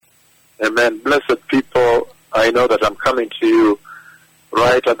Amen. Blessed people, I know that I'm coming to you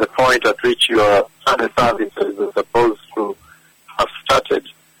right at the point at which your Sunday services are supposed to have started.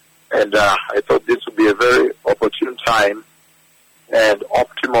 And I thought this would be a very opportune time and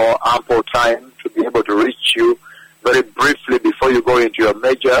optimal, ample time to be able to reach you very briefly before you go into your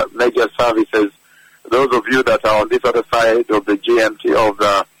major services. Those of you that are on this other side of the GMT of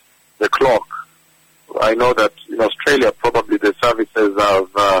the clock, I know that in Australia probably the services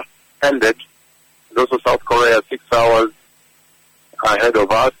have ended. There's also South Korea 6 hours ahead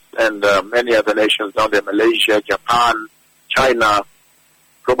of us, and many other nations down there, Malaysia, Japan, China.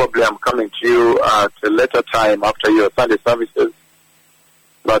 Probably I'm coming to you at a later time after your Sunday services.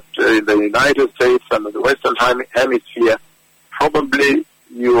 But in the United States and the Western Hemisphere, probably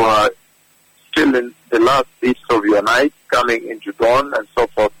you are still in the last bits of your night, coming into dawn and so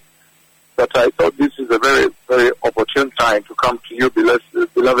forth. But I thought this is a very, very opportune time to come to you,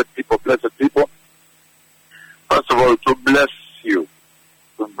 beloved people, blessed people. First of all, to bless you,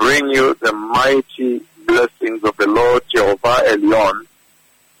 to bring you the mighty blessings of the Lord Jehovah Elyon,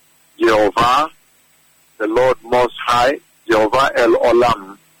 Jehovah, the Lord Most High, Jehovah El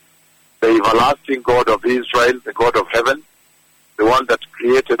Olam, the everlasting God of Israel, the God of heaven, the one that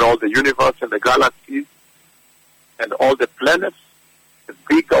created all the universe and the galaxies and all the planets, the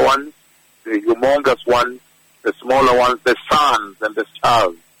bigger ones, the humongous ones, the smaller ones, the suns and the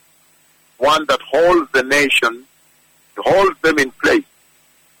stars. One that holds the nations, holds them in place,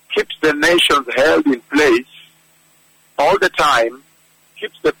 keeps the nations held in place all the time,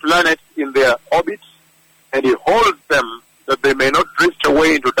 keeps the planets in their orbits, and he holds them that they may not drift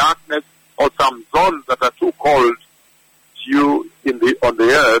away into darkness or some zones that are too cold to you on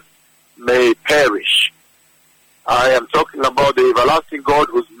the earth may perish. I am talking about the everlasting God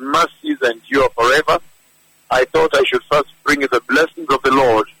whose mercies endure forever. I thought I should first bring you the blessings of the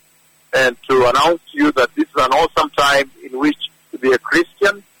Lord and to announce to you that this is an awesome time in which to be a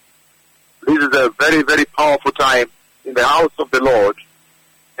Christian. This is a very, very powerful time in the house of the Lord.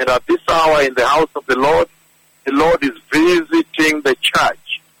 And at this hour in the house of the Lord is visiting the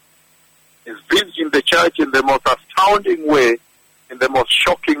church. He's visiting the church in the most astounding way, in the most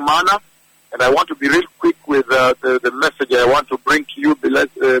shocking manner. And I want to be real quick with the message I want to bring to you,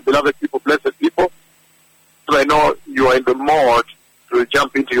 beloved people, blessed people. So I know you are in the mood to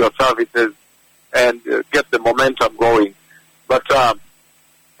jump into your services and get the momentum going. But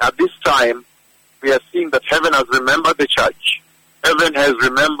at this time, we are seeing that heaven has remembered the church. Heaven has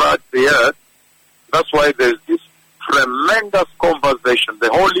remembered the earth. That's why there's this tremendous conversation, the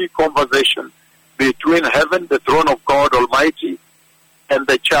holy conversation between heaven, the throne of God Almighty, and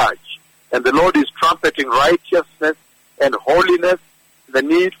the church. And the Lord is trumpeting righteousness and holiness, the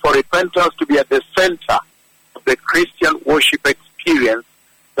need for repentance to be at the center of the Christian worship experience,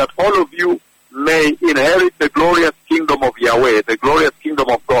 that all of you may inherit the glorious kingdom of Yahweh, the glorious kingdom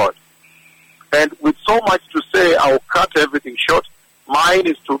of God. And with so much to say, I'll cut everything short. Mine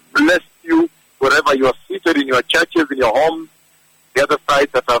is to bless you wherever you are seated, in your churches, in your homes, the other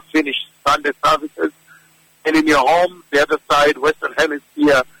side that have finished Sunday services, and in your home, the other side, Western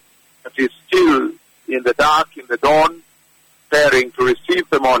Hemisphere, that is still in the dark, in the dawn, preparing to receive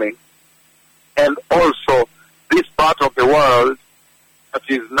the morning. And also this part of the world that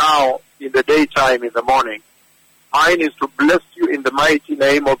is now in the daytime, in the morning. Mine is to bless you in the mighty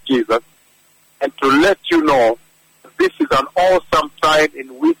name of Jesus and to let you know that this is an awesome time in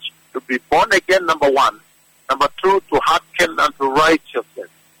which to be born again, number one. Number two, to hearken unto righteousness.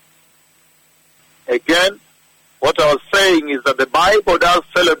 Again, what I was saying is that the Bible does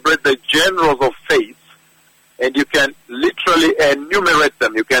celebrate the generals of faith, and you can literally enumerate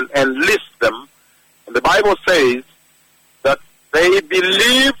them, you can enlist them. And the Bible says that they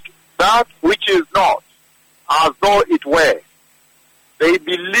believed that which is not, as though it were. They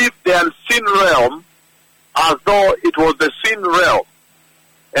believed the unseen realm as though it was the seen realm.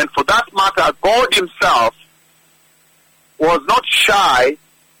 And for that matter, God himself was not shy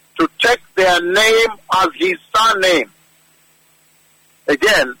to take their name as his surname.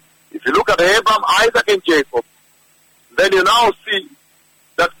 Again, if you look at Abraham, Isaac, and Jacob, then you now see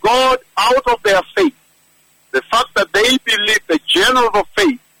that God, out of their faith, the fact that they believed, the generals of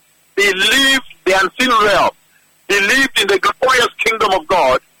faith, believed the unseen realm, believed in the glorious kingdom of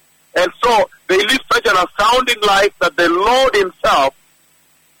God, and so they lived such an astounding life that the Lord himself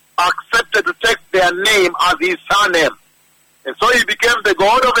accepted to take their name as his surname. And so he became the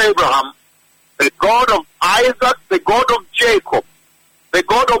God of Abraham, the God of Isaac, the God of Jacob, the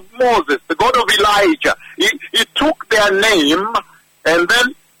God of Moses, the God of Elijah. He took their name and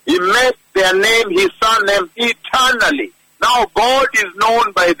then he made their name his surname eternally. Now God is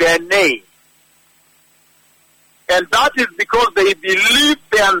known by their name. And that is because they believe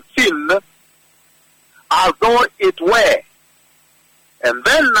the unseen as though it were. And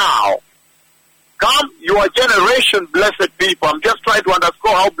then now, come your generation, blessed people. I'm just trying to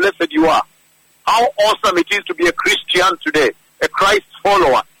underscore how blessed you are. How awesome it is to be a Christian today, a Christ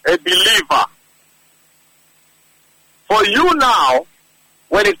follower, a believer. For you now,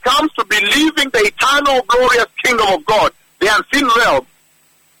 when it comes to believing the eternal glorious kingdom of God, the unseen realm,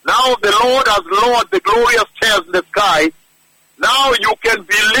 now the Lord has lowered the glorious stars in the sky. Now you can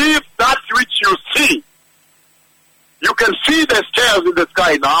believe that which you see. You can see the stars in the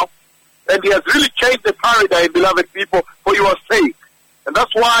sky now. And He has really changed the paradigm, beloved people, for your sake. And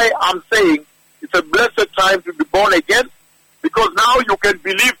that's why I'm saying it's a blessed time to be born again, because now you can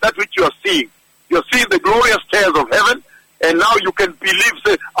believe that which you are seeing. You're seeing the glorious stars of heaven, and now you can believe,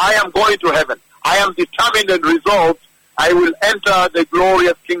 say, I am going to heaven. I am determined and resolved. I will enter the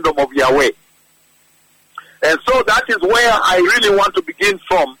glorious kingdom of Yahweh. And so that is where I really want to begin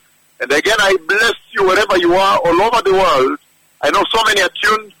from. And again, I bless you wherever you are, all over the world. I know so many are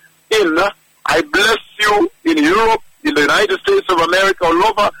tuned in. I bless you in Europe, in the United States of America, all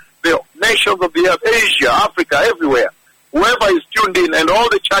over the nations of the earth, Asia, Africa, everywhere. Whoever is tuned in, and all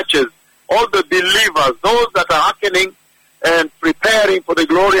the churches, all the believers, those that are hearkening and preparing for the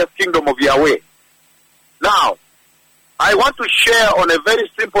glorious kingdom of Yahweh. Now, I want to share on a very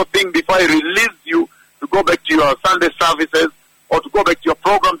simple thing before I release you to go back to your Sunday services or to go back to your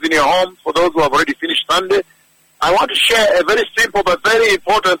programs in your homes for those who have already finished Sunday. I want to share a very simple but very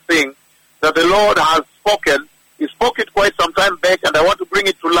important thing that the Lord has spoken. He spoke it quite some time back, and I want to bring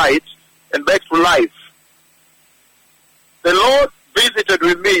it to light and back to life. The Lord visited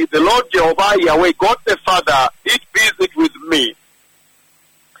with me, the Lord Jehovah Yahweh, God the Father, did visit with me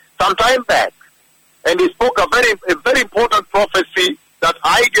some time back. And He spoke a very important prophecy that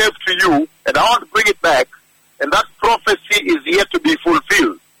I gave to you, and I want to bring it back. And that prophecy is yet to be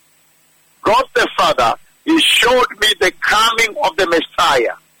fulfilled. God the Father, He showed me the coming of the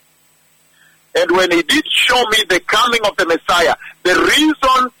Messiah. And when He did show me the coming of the Messiah, the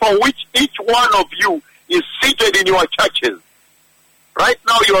reason for which each one of you is seated in your churches. Right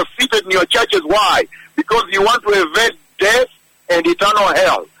now you are seated in your churches. Why? Because you want to evade death and eternal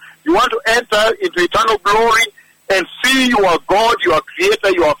hell. You want to enter into eternal glory and see your God, your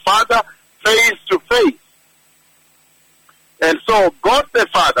Creator, your Father, face to face. And so God the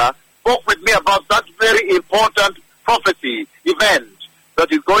Father spoke with me about that very important prophecy event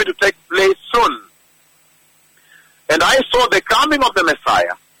that is going to take place soon. And I saw the coming of the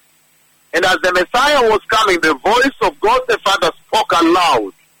Messiah. And as the Messiah was coming, the voice of God the Father spoke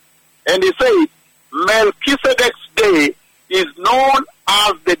aloud. And He said, Melchizedek's day is known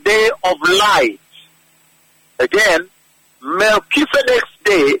as the day of light. Again, Melchizedek's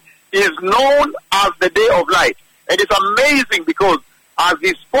day is known as the day of light. And it's amazing because as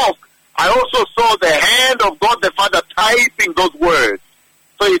He spoke, I also saw the hand of God the Father typing those words.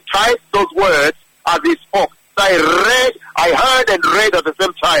 So He typed those words as He spoke. So I heard and read at the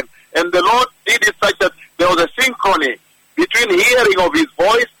same time. And the Lord did it such that there was a synchrony between hearing of His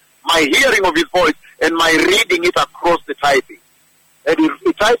voice, my hearing of His voice, and my reading it across the typing. And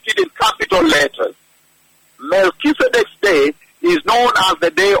He typed it in capital letters. Melchizedek's day is known as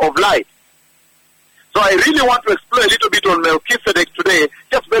the day of light. So I really want to explain a little bit on Melchizedek today,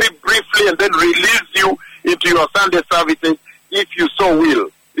 just very briefly, and then release you into your Sunday services, if you so will,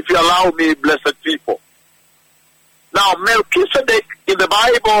 if you allow me, blessed people. Now, Melchizedek in the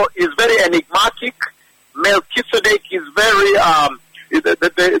Bible is very enigmatic. Melchizedek is very,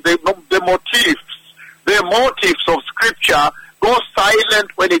 the motifs of Scripture go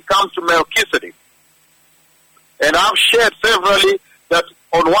silent when it comes to Melchizedek. And I've shared severally that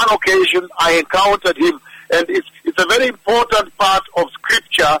on one occasion I encountered him, and it's a very important part of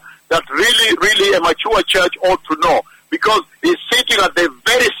Scripture that really a mature church ought to know, because he's sitting at the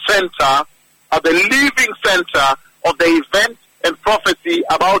very center, at the living center of the event and prophecy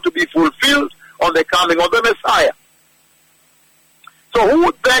about to be fulfilled on the coming of the Messiah. So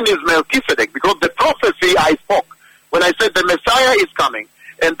who then is Melchizedek? Because the prophecy I spoke when I said the Messiah is coming,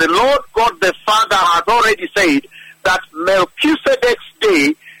 and the Lord God the Father has already said that Melchizedek's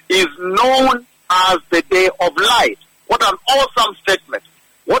day is known as the day of light. What an awesome statement.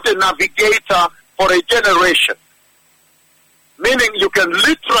 What a navigator for a generation. Meaning you can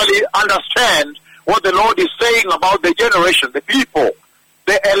literally understand what the Lord is saying about the generation, the people,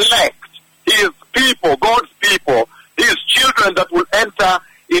 the elect, His people, God's people, His children that will enter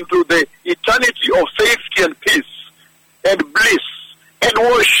into the eternity of safety and peace and bliss and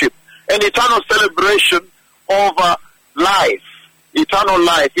worship and eternal celebration of life.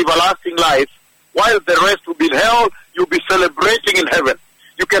 life, everlasting life, while the rest will be in hell. You'll be celebrating in heaven.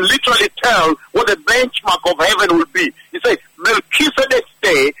 You can literally tell what the benchmark of heaven will be. He says, Melchizedek's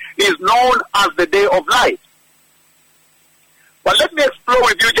day is known as the day of light. But let me explore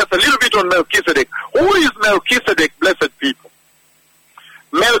with you just a little bit on Melchizedek. Who is Melchizedek, blessed people?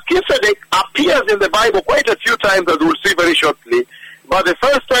 Melchizedek appears in the Bible quite a few times, as we'll see very shortly. But the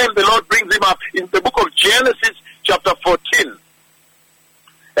first time the Lord brings him up in the book of Genesis, chapter 14.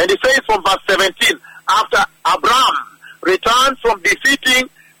 And he says from verse 17, after Abram returned from defeating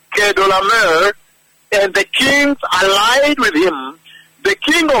Kedorlaomer, and the kings allied with him, the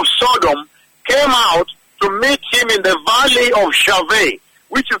king of Sodom came out to meet him in the valley of Shaveh,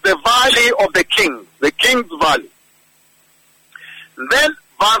 which is the valley of the king's valley. Then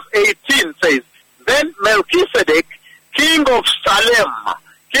verse 18 says, then Melchizedek, king of Salem,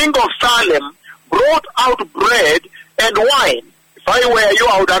 brought out bread and wine. If I were you,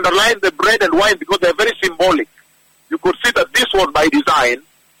 I would underline the bread and wine because they're very symbolic. You could see that this was by design.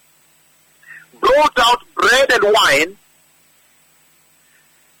 Brought out bread and wine.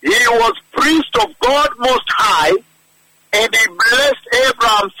 He was priest of God Most High, and he blessed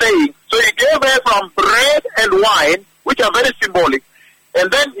Abraham, saying, so he gave Abraham bread and wine, which are very symbolic,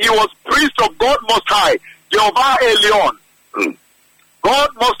 and then he was priest of God Most High, Jehovah Elyon. God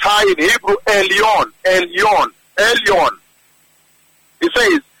Most High in Hebrew, Elyon. He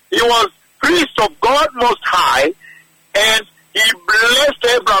says, he was priest of God Most High, and he blessed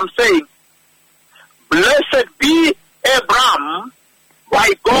Abraham, saying, blessed be Abraham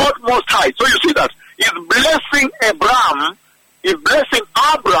by God Most High. So you see that he's blessing Abraham, he's blessing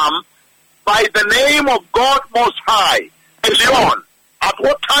Abraham by the name of God Most High, Elyon. At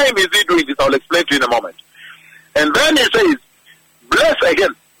what time is he doing this? I'll explain to you in a moment. And then he says, blessed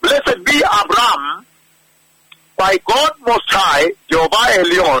be Abraham by God Most High, Jehovah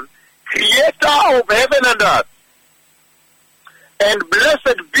Elyon, creator of heaven and earth. And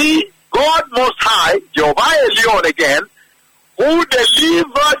blessed be God Most High, Jehovah Elyon again, who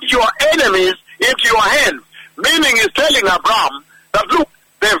delivered your enemies into your hands. Meaning he's telling Abraham that look,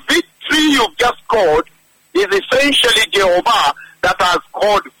 the victory you've just scored is essentially Jehovah that has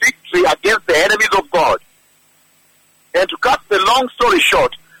scored victory against the enemies of God. And to cut the long story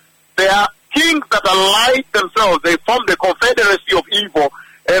short, there are kings that allied themselves. They formed a confederacy of evil,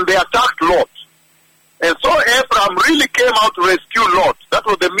 and they attacked Lot. And so Abraham really came out to rescue Lot. That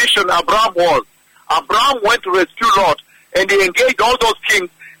was the mission Abraham was. Abraham went to rescue Lot, and he engaged all those kings,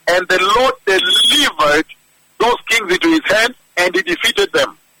 and the Lord delivered those kings into his hands, and he defeated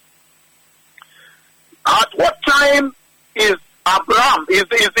them. At what time is Abraham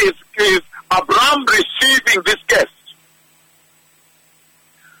receiving this guest?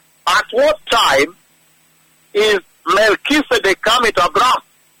 At what time is Melchizedek coming to Abraham?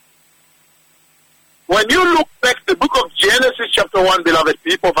 When you look back the book of Genesis chapter 1, beloved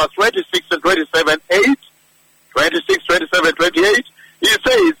people, verse 26 and 27, 26, 27, 28, he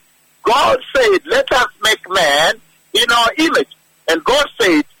says, God said, let us make man in our image. And God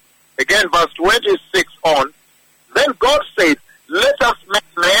said, again verse 26 on, then God said, let us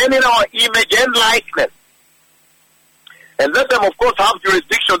make man in our image and likeness. And let them, of course, have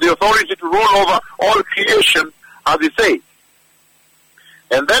jurisdiction, the authority to rule over all creation, as he says.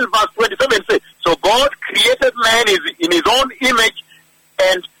 And then verse 27 says, so God created man in his own image,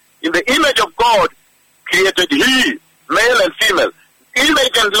 and in the image of God created he, male and female.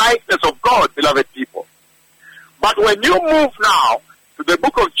 Image and likeness of God, beloved people. But when you move now to the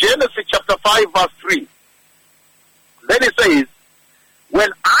book of Genesis chapter 5 verse 3, then it says,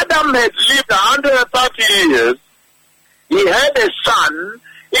 when Adam had lived 130 years, he had a son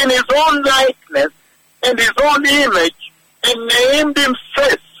in his own likeness and his own image, and named him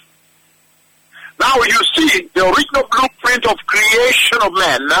Seth. Now you see, the original blueprint of creation of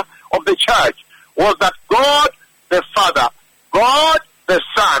man, of the church, was that God the Father, God the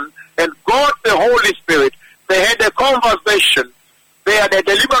Son, and God the Holy Spirit, they had a conversation, they had a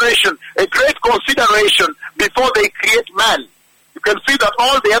deliberation, a great consideration before they create man. You can see that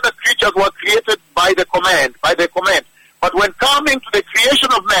all the other creatures were created by the command. But when coming to the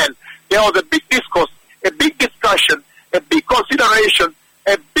creation of man, there was a big discourse, a big discussion, a big consideration,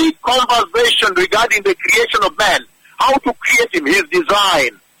 a big conversation regarding the creation of man. How to create him, his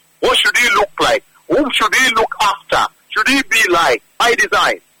design. What should he look like? Whom should he look after? Should he be like? By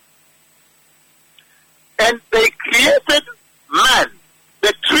design. And they created man.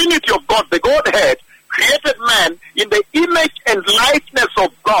 The Trinity of God, the Godhead, created man in the image and likeness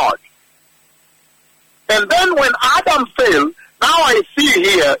of God. And then when Adam fell, now I see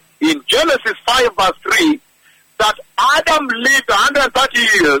here in Genesis 5 verse 3, that Adam lived 130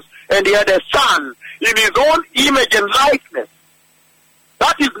 years and he had a son in his own image and likeness.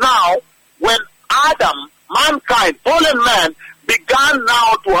 That is now when Adam, mankind, fallen man, began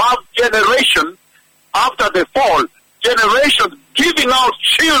now to have generation after the fall, generations giving out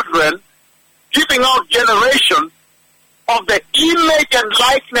children, giving out generation of the image and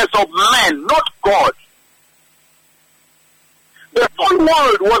likeness of man, not God. The whole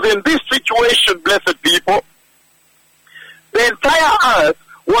world was in this situation, blessed people. The entire earth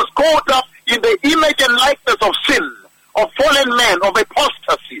was caught up in the image and likeness of sin, of fallen man, of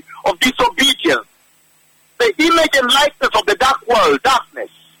apostasy, of disobedience. The image and likeness of the dark world, darkness.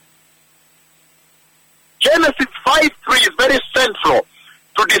 Genesis 5:3 is very central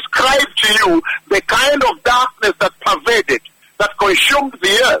to describe to you the kind of darkness that pervaded, that consumed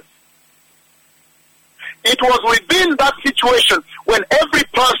the earth. It was within that situation when every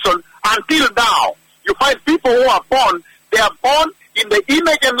person, until now, you find people who are born, they are born in the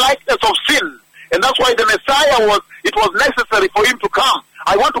image and likeness of sin. And that's why the Messiah it was necessary for him to come.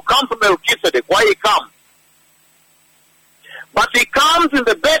 I want to come to Melchizedek. Why he come? But he comes in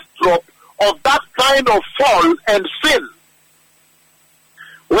the backdrop of that kind of fall and sin.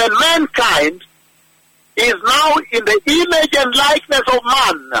 When mankind is now in the image and likeness of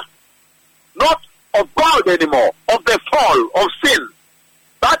man, not of God anymore, of the fall, of sin.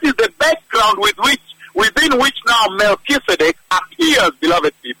 That is the background within which now Melchizedek appears,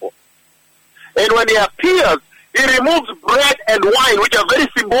 beloved people. And when he appears, he removes bread and wine, which are very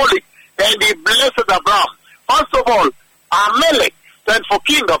symbolic, and he blesses Abraham. First of all, Amalek stands for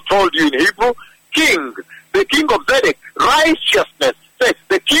king, I've told you in Hebrew. King, the king of Zedek, righteousness,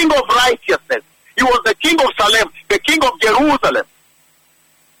 the king of righteousness. He was the king of Salem, the king of Jerusalem.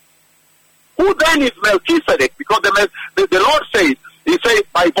 Who then is Melchizedek? Because the Lord says, he says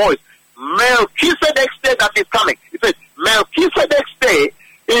by voice, Melchizedek's day that is coming. He says, Melchizedek's day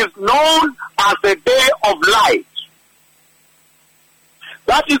is known as the day of light.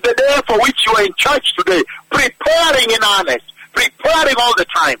 That is the day for which you are in church today, preparing in earnest, preparing all the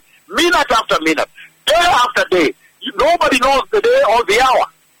time, minute after minute, day after day. Nobody knows the day or the hour.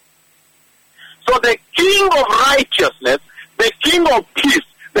 So the king of righteousness, the king of peace,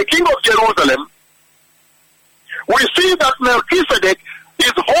 the king of Jerusalem, we see that Melchizedek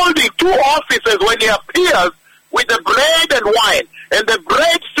is holding two offices when he appears with the bread and wine. And the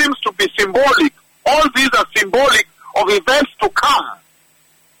bread seems to be symbolic. All these are symbolic of events to come.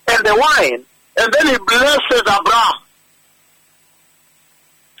 And the wine. And then he blesses Abraham.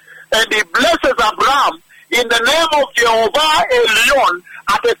 And he blesses Abraham in the name of Jehovah Elyon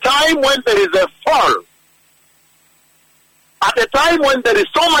at a time when there is a fall. At a time when there is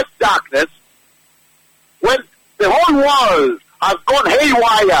so much darkness, when the whole world has gone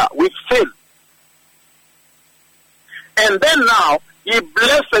haywire with sin. And then now, he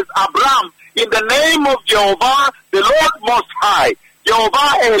blesses Abraham in the name of Jehovah, the Lord Most High,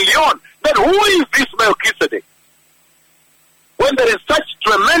 Jehovah Elyon. Then who is this Melchizedek? When there is such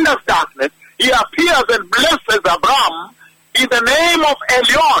tremendous darkness, he appears and blesses Abraham in the name of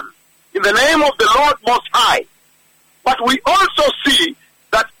Elyon, in the name of the Lord Most High. But we also see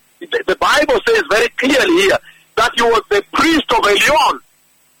that the Bible says very clearly here that he was the priest of Elyon.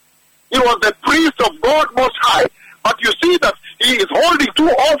 He was the priest of God Most High. But you see that he is holding two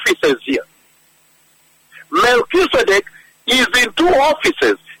offices here. Melchizedek is in two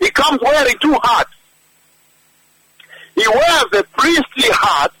offices. He comes wearing two hats. He wears the priestly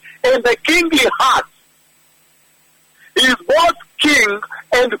hat and the kingly hat. He is both king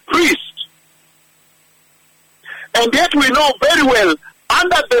and priest. And yet we know very well,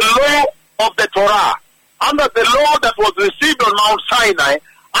 under the law of the Torah, under the law that was received on Mount Sinai,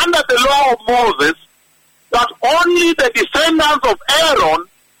 under the law of Moses, that only the descendants of Aaron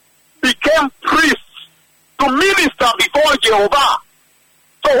became priests to minister before Jehovah.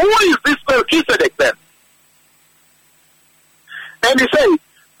 So who is this Melchizedek then? And he says,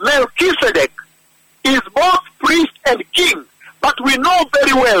 Melchizedek is both priest and king, but we know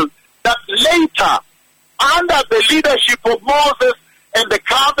very well that later, under the leadership of Moses and the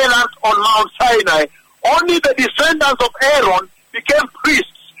covenant on Mount Sinai, only the descendants of Aaron became priests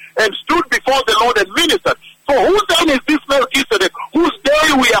and stood before the Lord and ministered. So who then is this Melchizedek, whose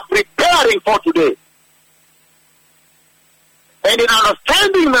day we are preparing for today? And in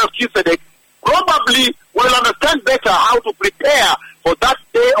understanding Melchizedek, probably we'll understand better how to prepare for that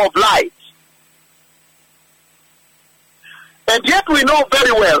day of light. And yet we know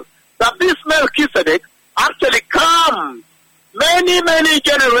very well that this Melchizedek actually comes many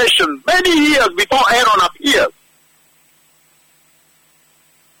generations, many years before Aaron appears.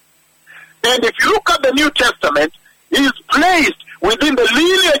 And if you look at the New Testament, He is placed within the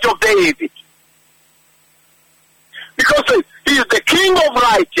lineage of David. Because he is the king of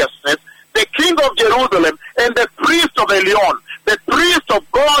righteousness, the king of Jerusalem, and the priest of Elion, the priest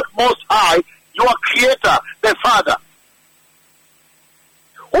of God Most High, your creator, the Father.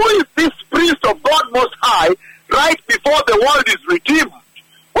 Who is this priest of God Most High right before the world is redeemed?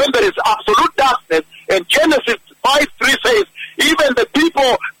 When there is absolute darkness, and Genesis 5:3 says, even the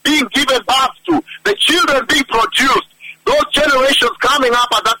people being given birth to, the children being produced, those generations coming up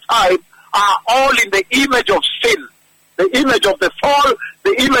at that time are all in the image of sin, the image of the fall,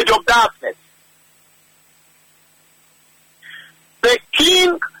 the image of darkness. The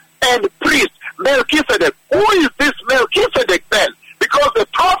king and priest, Melchizedek. Who is this Melchizedek then? Because the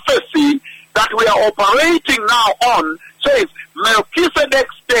prophecy that we are operating now on says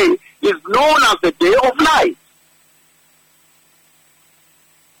Melchizedek's day is known as the day of light.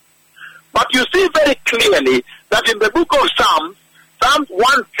 But you see very clearly that in the book of Psalms, Psalms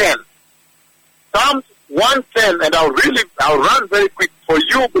 110, and I'll run very quick for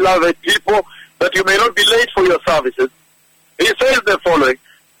you, beloved people, that you may not be late for your services. He says the following: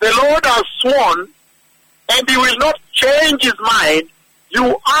 the Lord has sworn, and he will not change his mind. You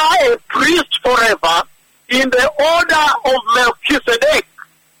are a priest forever in the order of Melchizedek.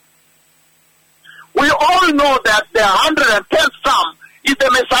 We all know that the 110th Psalm is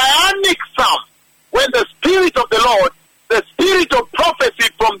the messianic Psalm, when the Spirit of the Lord, the Spirit of prophecy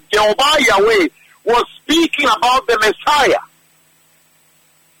from Jehovah Yahweh, was speaking about the Messiah.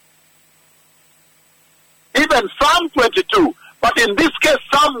 Even Psalm 22, but in this case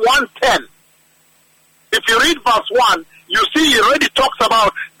Psalm 110. If you read verse 1, you see he already talks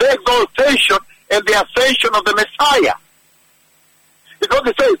about the exaltation and the ascension of the Messiah. Because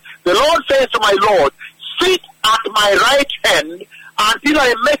he says, the Lord says to my Lord, sit at my right hand until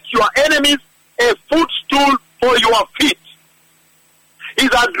I make your enemies a footstool for your feet. He's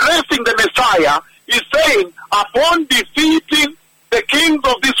addressing the Messiah. He's saying, upon defeating the kings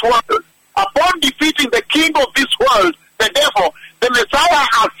of this world, upon defeating the king of this world, the devil, the Messiah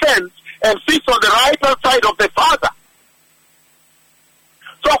ascends and sits on the right hand side of the Father.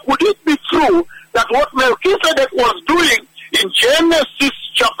 So could it be true that what Melchizedek was doing in Genesis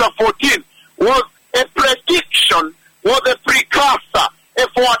chapter 14 was a prediction, was a precursor, a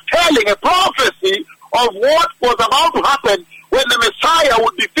foretelling, a prophecy of what was about to happen when the Messiah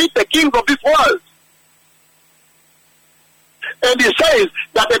would defeat the kings of this world? And he says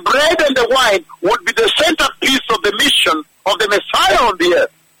that the bread and the wine would be the centerpiece of the mission of the Messiah on the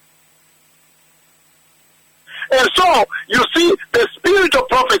earth. And so, you see the spirit of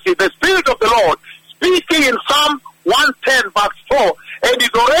prophecy, the spirit of the Lord, speaking in Psalm 110 verse 4, and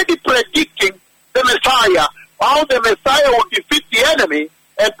he's already predicting the Messiah, how the Messiah will defeat the enemy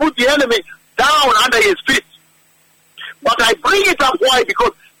and put the enemy down under his feet. But I bring it up, why?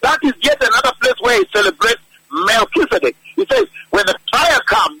 Because that is yet another place where he celebrates Melchizedek. He says, when the Messiah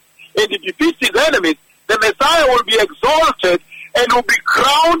comes and he defeats his enemies, the Messiah will be exalted and will be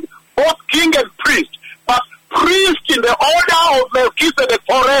crowned both king and priest, but priest in the order of Melchizedek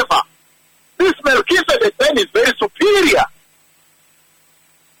forever. This Melchizedek then is very superior.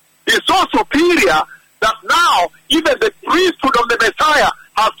 He's so superior that now even the priesthood of the Messiah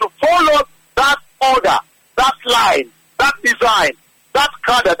has to follow that order, that line, that design, that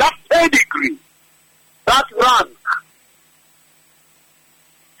cadre, that pedigree, that rank.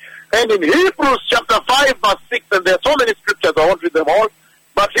 And in Hebrews chapter 5 verse 6, and there are so many scriptures, I won't read them all,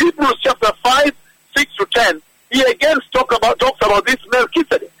 but Hebrews chapter 5, 6 to 10, he again talks about this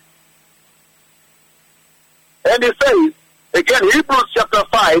Melchizedek. And he says, again, Hebrews chapter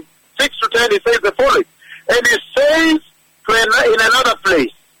 5, 6 to 10, he says the following. And he says in another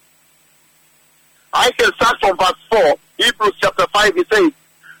place, I can start from verse 4, Hebrews chapter 5, he says,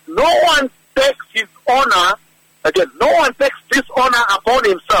 no one takes his honor, again, no one takes this honor upon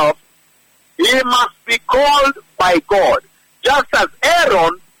himself. He must be called by God, just as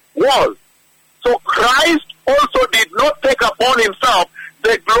Aaron was. So Christ also did not take upon himself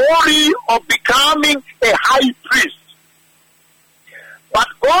the glory of becoming a high priest. But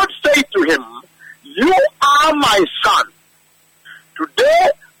God said to him, you are my son. Today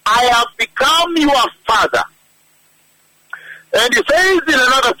I have become your father. And he says in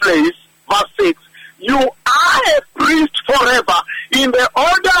another place, verse 6, you are a priest forever in the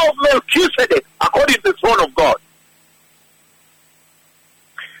order of Melchizedek, according to the throne of God.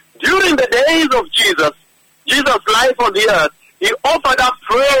 During the days of Jesus' life on the earth, he offered up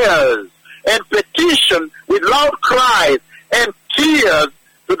prayers and petition with loud cries and tears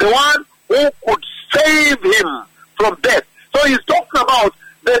to the one who could save him from death. So he's talking about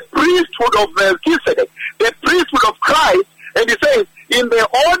the priesthood of Melchizedek, the priesthood of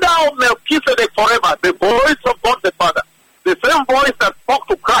order of Melchizedek forever, the voice of God the Father, the same voice that spoke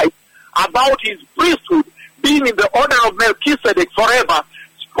to Christ about his priesthood being in the order of Melchizedek forever,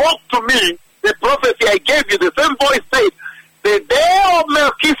 spoke to me, the prophecy I gave you. The same voice said, the day of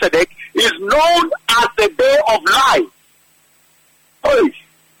Melchizedek is known as the day of life.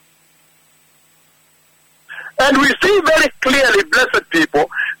 And we see very clearly, blessed people,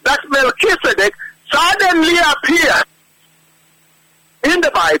 that Melchizedek suddenly appeared in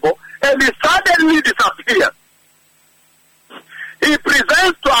the Bible and he suddenly disappeared. He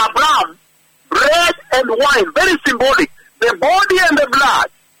presents to Abraham bread and wine, very symbolic, the body and the blood.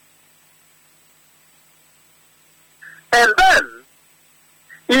 And then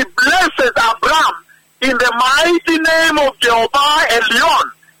he blesses Abraham in the mighty name of Jehovah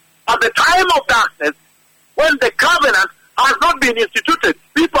Elyon at the time of darkness, when the covenant has not been instituted.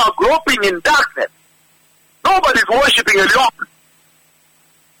 People are groping in darkness. Nobody's worshiping Elyon.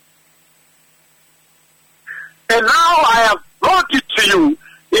 And now I have brought it to you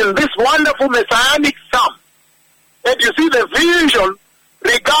in this wonderful messianic psalm. And you see the vision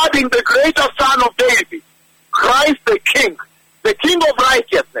regarding the greater son of David, Christ the King of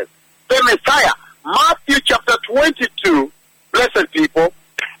righteousness, the Messiah. Matthew chapter 22, blessed people,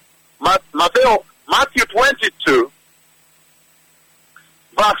 Matthew 22,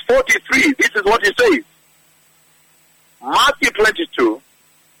 verse 43, this is what he says. Matthew 22,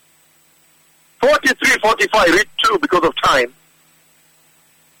 43, 45, read 2 because of time.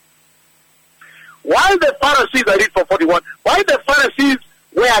 While the Pharisees, I read from 41, while the Pharisees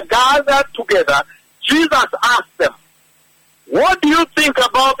were gathered together, Jesus asked them, what do you think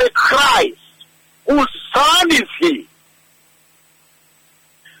about the Christ? Whose son is he?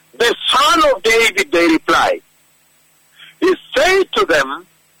 The son of David, they replied. He said to them,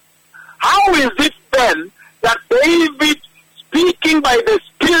 how is it then that David, speaking by the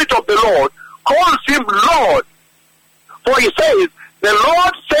Spirit of the Lord, calls him Lord? For he says, the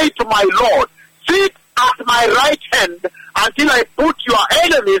Lord said to my Lord, sit at my right hand until I put your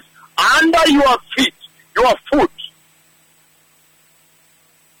enemies under your feet, your foot.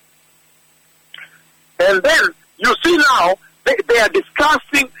 And then you see now they are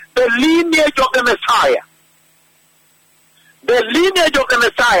discussing the lineage of the Messiah. The lineage of the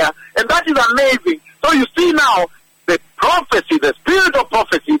Messiah, and that is amazing. So you see now the prophecy, the spirit of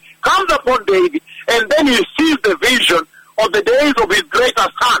prophecy comes upon David, and then he sees the vision of the days of his greater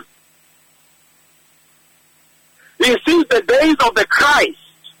son. He sees the days of the Christ,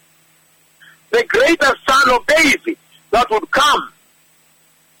 the greater son of David that would come.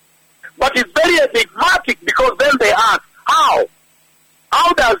 But it's very enigmatic, because then they ask, how?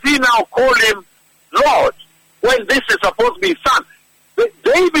 How does he now call him Lord when this is supposed to be son?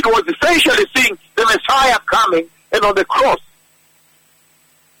 David was essentially seeing the Messiah coming and on the cross.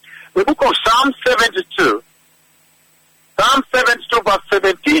 The book of Psalm 72, Psalm 72 verse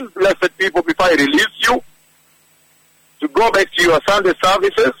 17, blessed people, before I release you to go back to your Sunday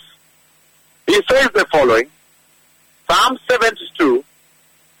services, he says the following, Psalm 72,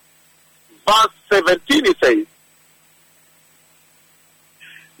 verse 17, he says,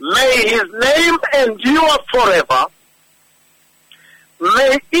 may his name endure forever.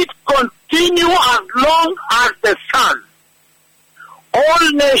 May it continue as long as the sun.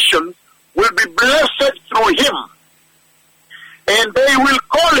 All nations will be blessed through him, and they will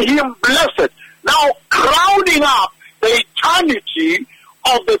call him blessed. Now, crowning up the eternity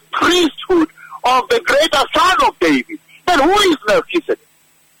of the priesthood of the greater son of David. Then who is Melchizedek?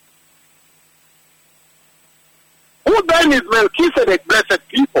 Who then is Melchizedek, blessed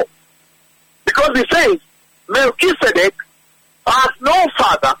people? Because he says, Melchizedek has no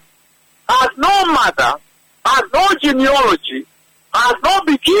father, has no mother, has no genealogy, has no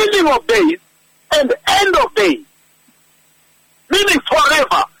beginning of days and end of days. Meaning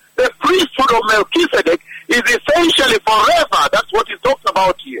forever. The priesthood of Melchizedek is essentially forever. That's what he's talking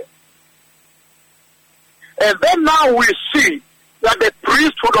about here. And then now we see that the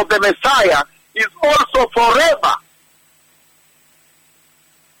priesthood of the Messiah is also forever.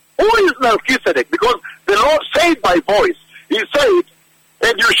 Who is Melchizedek? Because the Lord said by voice, he said,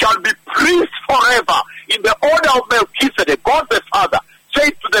 and you shall be priests forever in the order of Melchizedek. God the Father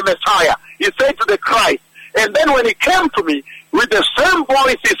said to the Messiah, he said to the Christ. And then when he came to me with the same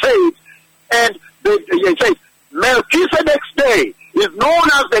voice, he said, and he said, Melchizedek's day is known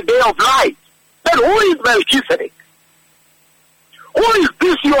as the day of light. Then who is Melchizedek? Who is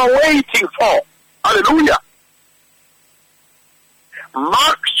this you are waiting for? Hallelujah.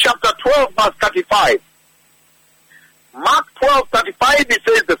 Mark chapter 12 verse 35. Mark 12:35, he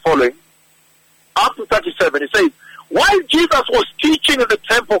says the following. Up to 37, he says, While Jesus was teaching in the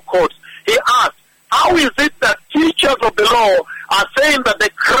temple courts, he asked, how is it that teachers of the law are saying that the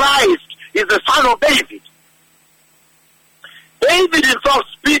Christ is the son of David? David himself,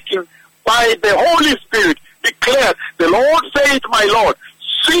 speaking by the Holy Spirit, declared, the Lord said, my Lord,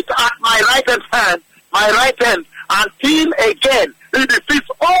 sit at my right hand, until again he defeats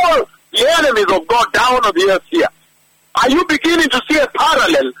all the enemies of God down on the earth here. Are you beginning to see a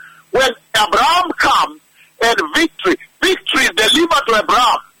parallel when Abraham comes and victory is delivered to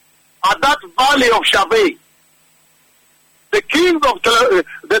Abraham at that valley of Shaveh? The kings of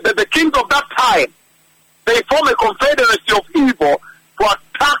that time, they form a confederacy of evil to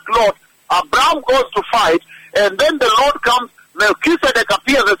attack Lot. Abraham goes to fight, and then the Lord comes, Melchizedek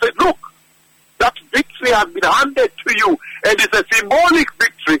appears and says, look, that victory has been handed to you, and it's a symbolic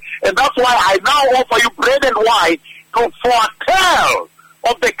victory, and that's why I now offer you bread and wine to foretell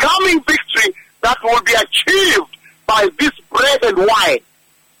of the coming victory that will be achieved by this bread and wine.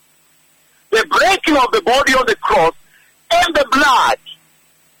 The breaking of the body on the cross and the blood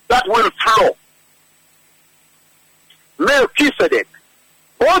that will flow. Melchizedek,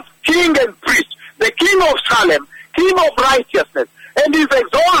 both king and priest, the king of Salem, king of righteousness, and is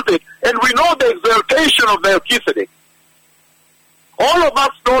exalted, and we know the exaltation of Melchizedek. All of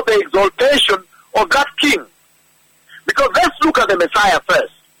us know the exaltation of that king. Because let's look at the Messiah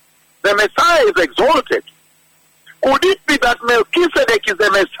first. The Messiah is exalted. Could it be that Melchizedek is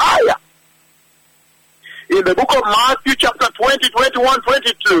the Messiah? In the book of Matthew chapter 20, 21,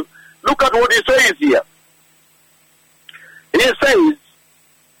 22, look at what he says here. He says,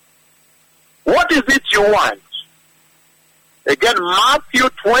 what is it you want? Again, Matthew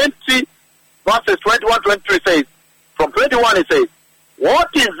 20, verses 21, 23 says, from 21 he says, what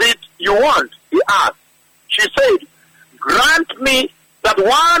is it you want? He asked. She said, grant me that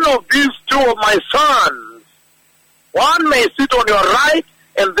one of these two of my sons, one may sit on your right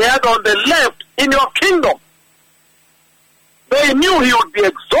and the other on the left in your kingdom. They knew he would be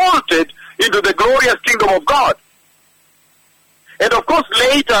exalted into the glorious kingdom of God. And of course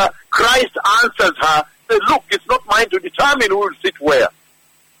later Christ answers her, says, look, it's not mine to determine who will sit where.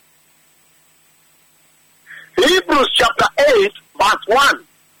 Hebrews chapter 8, verse 1.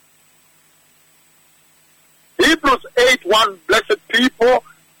 Hebrews 8:1, blessed people,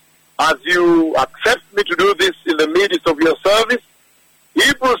 as you accept me to do this in the midst of your service.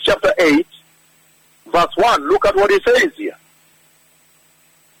 Hebrews chapter 8, verse 1, look at what he says here.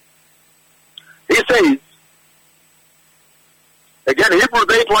 He says, again, Hebrews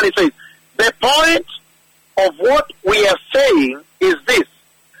 8:1, he says, the point of what we are saying is this.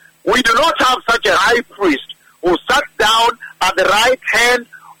 We do not have such a high priest who sat down at the right hand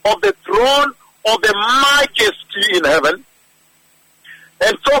of the throne of the majesty in heaven,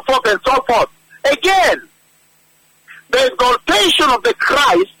 and so forth and so forth. Again, the exaltation of the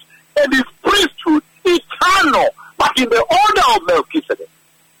Christ and his priesthood, eternal, but in the order of Melchizedek.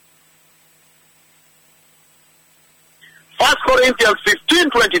 1 Corinthians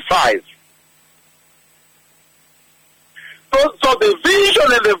 15:25. So the vision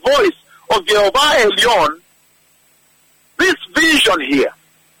and the voice of Jehovah Elyon, this vision here,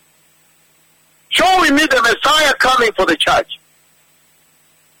 showing me the Messiah coming for the church.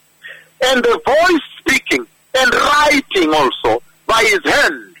 And the voice speaking and writing also by his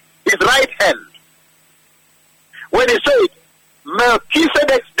hand, his right hand. When he said,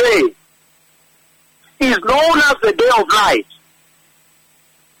 Melchizedek's day is known as the day of light.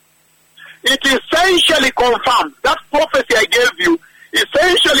 It essentially confirms, that prophecy I gave you,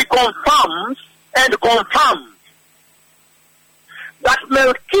 essentially confirms that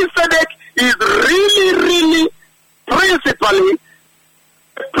Melchizedek is really principally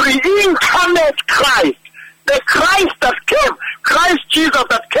the pre-incarnate Christ. The Christ that came, Christ Jesus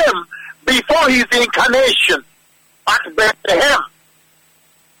that came before his incarnation at Bethlehem.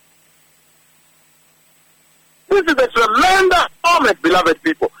 This is a tremendous moment, beloved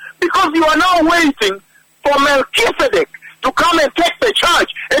people, because you are now waiting for Melchizedek to come and take the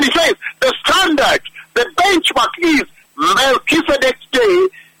church. And he says, the standard, the benchmark is Melchizedek's day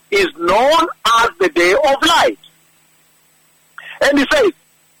is known as the day of light. And he says,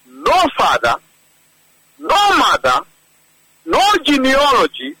 no father, no mother, no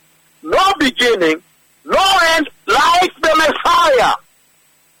genealogy, no beginning, no end like the Messiah.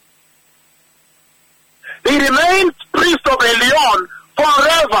 He remains priest of Elyon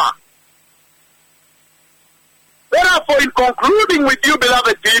forever. Therefore, in concluding with you,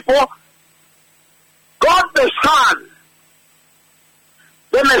 beloved people, God the Son,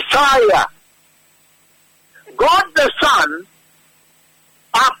 the Messiah, God the Son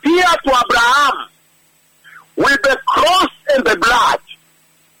appeared to Abraham with the cross and the blood,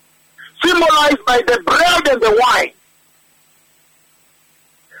 symbolized by the bread and the wine.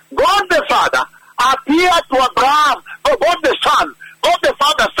 God the Father appeared to Abraham, God the Son. God the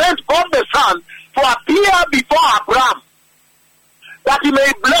Father sent God the Son to appear before Abraham, that he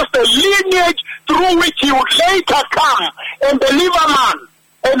may bless the lineage through which he would later come and deliver man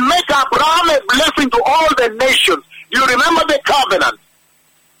and make Abraham a blessing to all the nations. You remember the covenant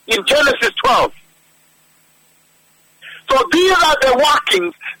in Genesis 12. So these are the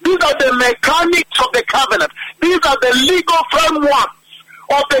workings, these are the mechanics of the covenant. These are the legal frameworks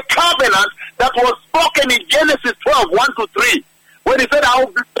of the covenant that was spoken in Genesis 12, 1-3. When he said, I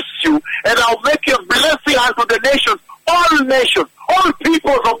will bless you and I will make you a blessing unto the nations, all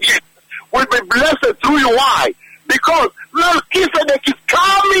peoples of the earth will be blessed through you. Why? Because Melchizedek is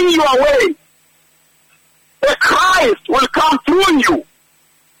coming your way. The Christ will come through you.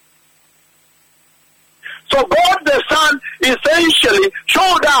 So God the Son essentially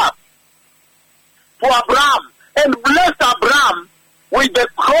showed up to Abraham and blessed Abraham with the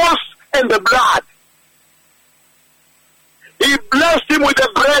cross and the blood. He blessed him with the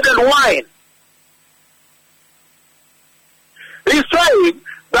bread and wine. He's saying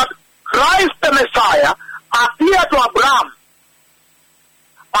that Christ the Messiah appeared to Abraham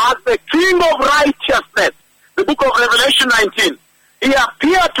as the King of righteousness. The book of Revelation 19. He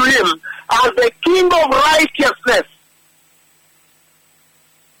appeared to him as the King of righteousness.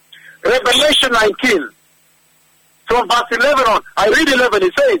 Revelation 19. From verse 11 on. I read 11.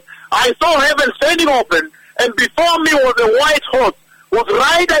 It says, I saw heaven standing open, and before me was a white horse, whose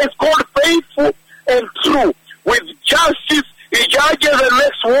rider is called Faithful and True. With justice he judges and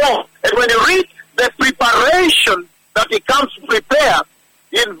makes war. And when you read the preparation that he comes to prepare,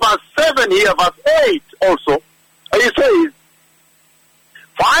 in verse 7 here, verse 8 also, he says,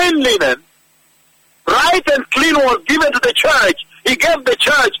 fine linen, bright and clean, was given to the church. He gave the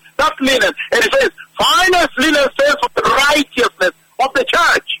church that linen. And he says, finest linen stands for the righteousness of the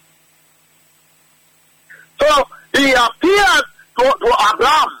church. So he appeared to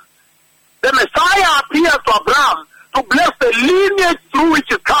Abraham. The Messiah appeared to Abraham to bless the lineage through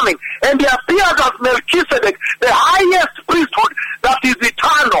which is coming. And he appears as Melchizedek, the highest priesthood that is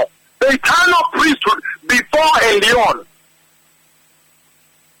eternal. The eternal priesthood before Elion.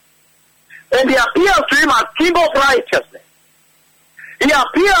 And he appears to him as King of righteousness. He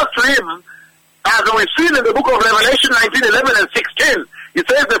appears to him, as we've seen in the book of Revelation 19, 11 and 16. He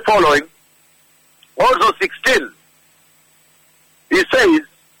says the following, also 16. He says,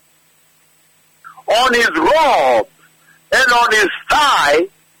 on his robe and on his thigh,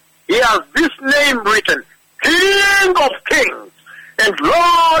 he has this name written, King of Kings and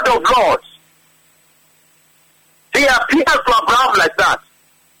Lord of Lords. He appears to Abraham like that.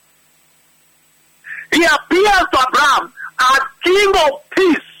 He appears to Abraham as King of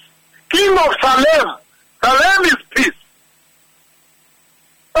Peace, King of Salem. Salem is peace.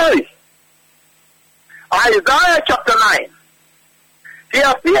 Hey. Isaiah chapter 9. He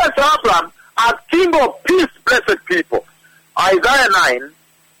appears to Abraham as King of Peace, blessed people. Isaiah 9,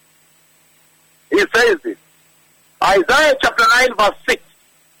 he says this. Isaiah chapter 9 verse 6.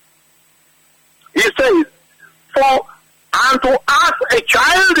 He says, for unto us a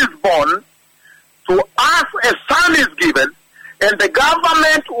child is born, to us a son is given, and the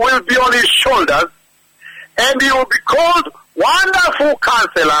government will be on his shoulders, and he will be called Wonderful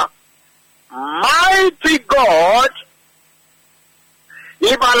Counselor, Mighty God,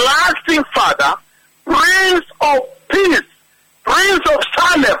 Everlasting Father, Prince of Peace, Prince of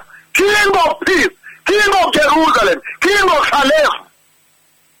Salem, King of Peace, King of Jerusalem, King of Salem.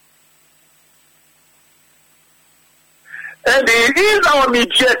 And he is our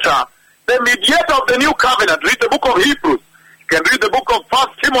mediator, the mediator of the new covenant. Read the book of Hebrews. You can read the book of 1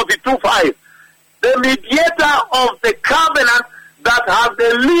 Timothy 2:5. The mediator of the covenant that has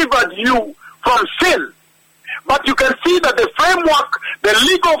delivered you from sin. But you can see that the framework, the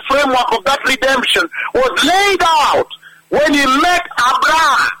legal framework of that redemption was laid out when he met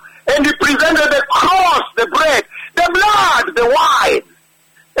Abraham and he presented the cross, the bread, the blood, the wine.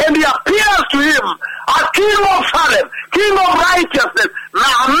 And he appears to him as King of Salem, King of righteousness,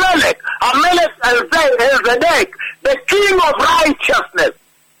 Amelech El-Zedek, the King of righteousness,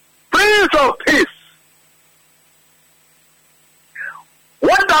 Prince of Peace.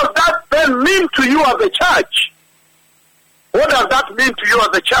 What does that then mean to you as a church? What does that mean to you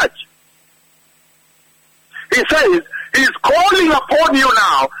as a church? He says, he's calling upon you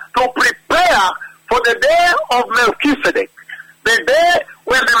now to prepare for the day of Melchizedek, the day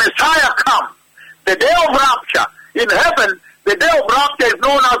when the Messiah comes, the day of rapture. In heaven, the day of rapture is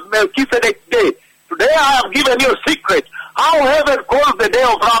known as Melchizedek's day. Today I have given you a secret, how heaven calls the day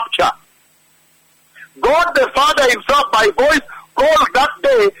of rapture. God the Father himself by voice calls that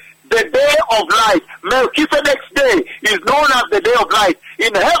day the day of light. Melchizedek's day is known as the day of light.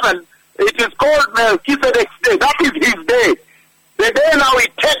 In heaven, it is called Melchizedek's day. That is his day. The day now he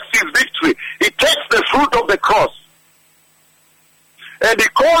takes his victory. He takes the fruit of the cross. And he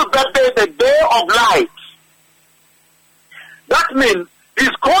calls that day the day of light. That means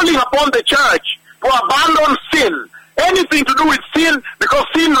he's calling upon the church to abandon sin. Anything to do with sin, because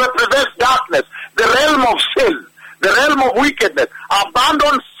sin represents darkness, the realm of sin, the realm of wickedness.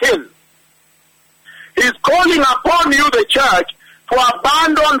 Abandon sin. He's calling upon you, the church, to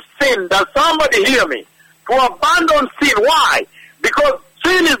abandon sin. Does somebody hear me? To abandon sin. Why? Because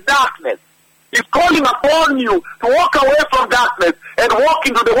sin is darkness. He's calling upon you to walk away from darkness and walk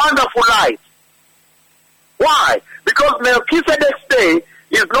into the wonderful light. Why? Because Melchizedek's day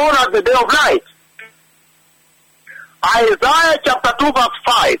is known as the day of light. Isaiah chapter 2 verse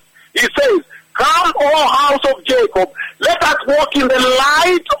 5, he says, "Come, O house of Jacob, let us walk in the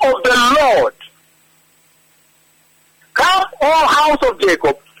light of the Lord." Come, O house of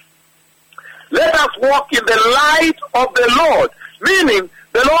Jacob, let us walk in the light of the Lord. Meaning,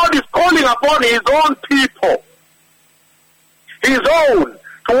 the Lord is calling upon his own people, his own,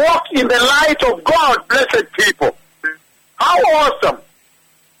 to walk in the light of God, blessed people. How awesome.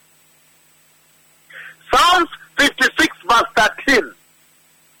 Psalms 56 verse 13.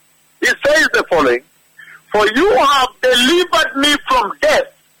 It says the following, "For you have delivered me from death,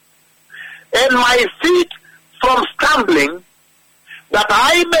 and my feet from stumbling, that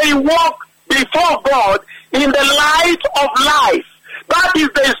I may walk before God in the light of life." That is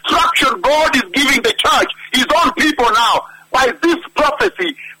the instruction God is giving the church, his own people now. By this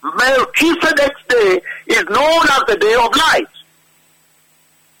prophecy, Melchizedek's day is known as the day of light.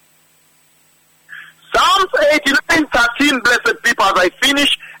 Psalms 89:13, blessed people, as I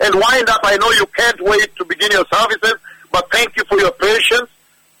finish and wind up, I know you can't wait to begin your services, but thank you for your patience.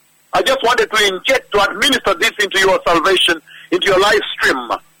 I just wanted to inject, to administer this into your salvation, into your live stream.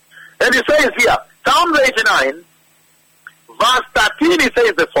 And it says here, Psalms 89, verse 13, it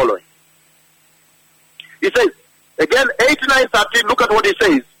says the following. It says, again, 89:13, look at what it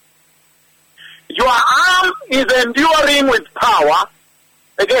says. "Your arm is enduring with power."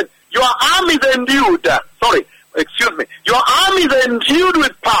 Again, your arm is endued. Your arm is endued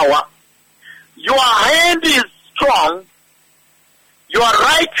with power. Your hand is strong. Your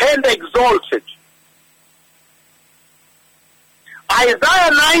right hand exalted.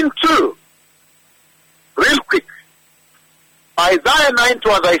 Isaiah 9:2. Real quick. Isaiah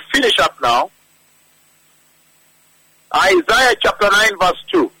 9:2, as I finish up now. Isaiah chapter 9 verse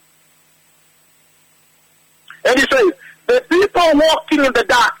 2. And he says, "The people walking in the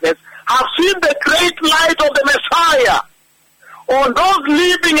darkness have seen the great light of the Messiah. On those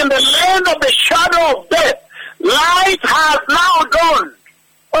living in the land of the shadow of death, light has now dawned."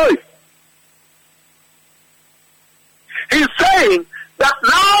 Oh. He's saying that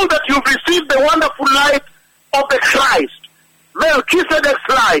now that you've received the wonderful light of the Christ, Melchizedek's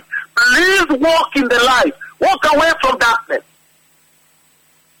light, please walk in the light. Walk away from darkness.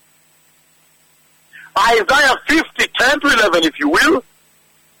 Isaiah 50:10-11, if you will.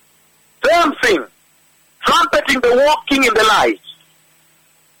 Same thing. Trumpeting the walking in the light.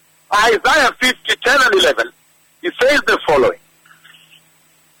 Isaiah 50:10 and 11. It says the following.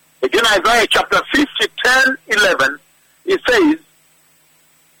 Again, Isaiah chapter 50:10-11. It says,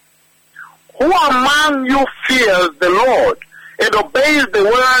 "Who among you fears the Lord and obeys the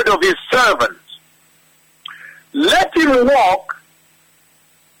word of his servants? Let him who walks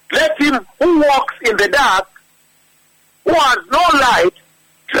in the dark, who has no light,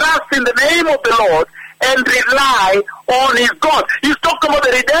 trust in the name of the Lord and rely on his God." He's talking about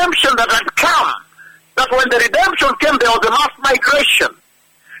the redemption that had come. That when the redemption came, there was a mass migration.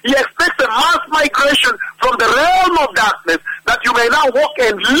 He expects a mass migration from the realm of darkness, that you may now walk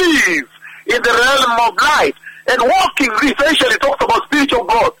and live in the realm of light. And walking essentially talks about spiritual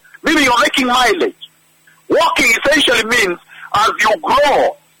growth, meaning you're making mileage. Walking essentially means as you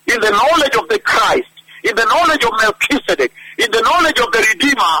grow in the knowledge of the Christ, in the knowledge of Melchizedek, in the knowledge of the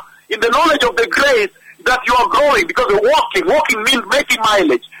Redeemer, in the knowledge of the grace, that you are growing, because you're walking. Walking means making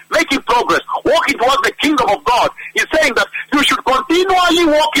mileage, making progress, walking towards the kingdom of God. He's saying that you should continually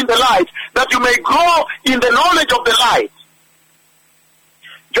walk in the light, that you may grow in the knowledge of the light.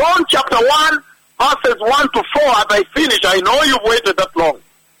 John chapter 1, verses 1-4, as I finish, I know you've waited that long.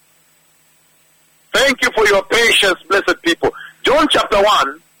 Thank you for your patience, blessed people. John chapter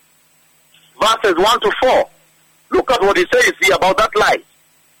 1, verses 1-4. Look at what he says here about that light.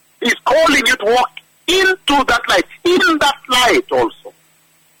 He's calling you to walk into that light. In that light also.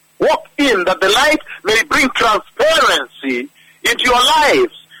 Walk in, that the light may bring transparency into your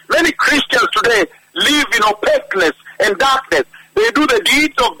lives. Many Christians today live in opaqueness and darkness. They do the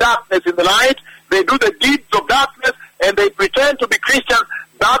deeds of darkness in the light. They do the deeds of darkness and they pretend to be Christians.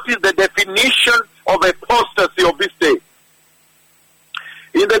 That is the definition of apostasy of this day.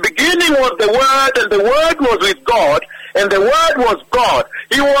 In the beginning was the Word, and the Word was with God, and the Word was God.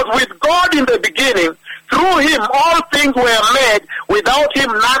 He was with God in the beginning. Through Him all things were made. Without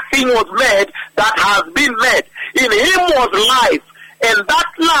Him nothing was made that has been made. In Him was life, and that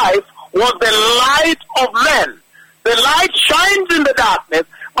life was the light of men. The light shines in the darkness,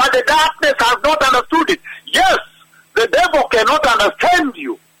 but the darkness has not understood it. Yes, the devil cannot understand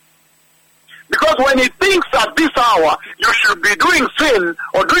you. Because when he thinks at this hour you should be doing sin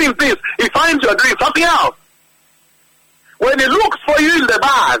or doing this, he finds you are doing something else. When he looks for you in the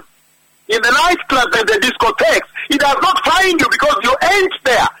bars, in the nightclubs and the discotheques, he does not find you because you ain't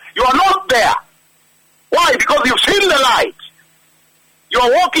there. You are not there. Why? Because you've seen the light. You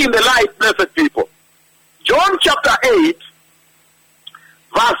are walking in the light, blessed people. John chapter 8,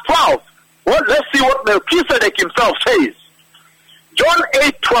 verse 12. Well, let's see what Melchizedek himself says. John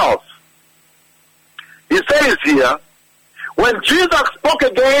 8:12. He says here, when Jesus spoke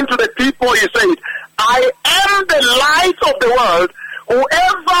again to the people, he said, I am the light of the world.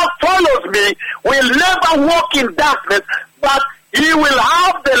 Whoever follows me will never walk in darkness, but he will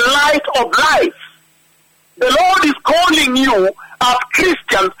have the light of life. The Lord is calling you as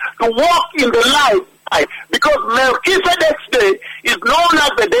Christians to walk in the light, because Melchizedek's day is known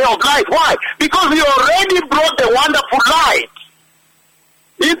as the day of light. Why? Because he already brought the wonderful light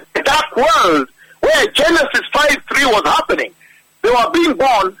in the dark world where Genesis 5:3 was happening. They were being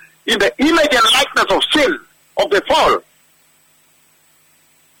born in the image and likeness of sin, of the fall.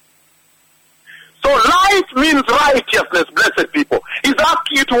 So light means righteousness, blessed people. He's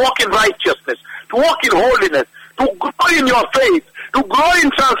asking you to walk in righteousness, to walk in holiness, to grow in your faith, to grow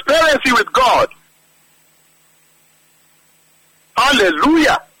in transparency with God.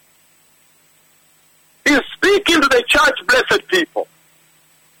 Hallelujah. He's speaking to the church, blessed people.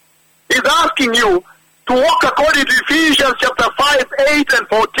 He's asking you to walk according to Ephesians chapter 5, 8, and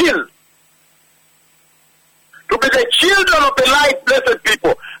 14. To be the children of the light, blessed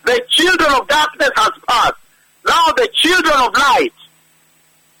people. The children of darkness has passed. Now the children of light.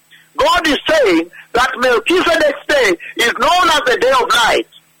 God is saying that Melchizedek's day is known as the day of light.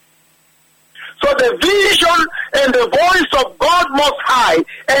 So the vision and the voice of God Most High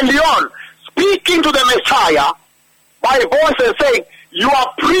and Leon speaking to the Messiah by voice and saying, you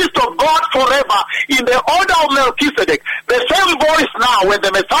are priest of God forever in the order of Melchizedek. The same voice now when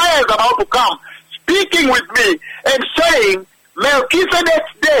the Messiah is about to come, speaking with me and saying,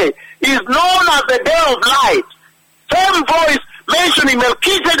 Melchizedek's day is known as the day of light. Same voice mentioning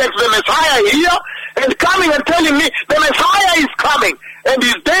Melchizedek, the Messiah here, and coming and telling me the Messiah is coming and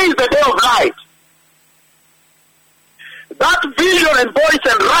his day is the day of light. That vision and voice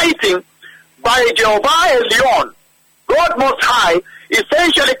and writing by Jehovah and Leon, God Most High,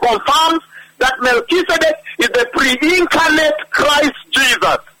 essentially confirms that Melchizedek is the pre-incarnate Christ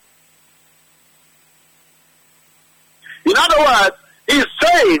Jesus. In other words, he's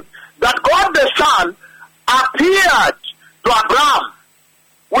saying that God the Son appeared to Abraham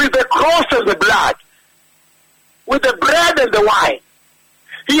with the cross and the blood, with the bread and the wine.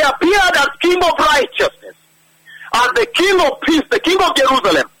 He appeared as King of righteousness, as the King of peace, the King of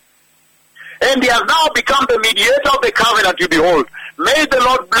Jerusalem. And he has now become the mediator of the covenant, you behold. May the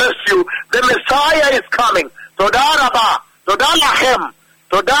Lord bless you. The Messiah is coming. Toda Rabbah, Toda Lachem,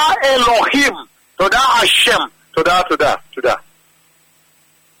 Toda Elohim, Toda Hashem, Toda.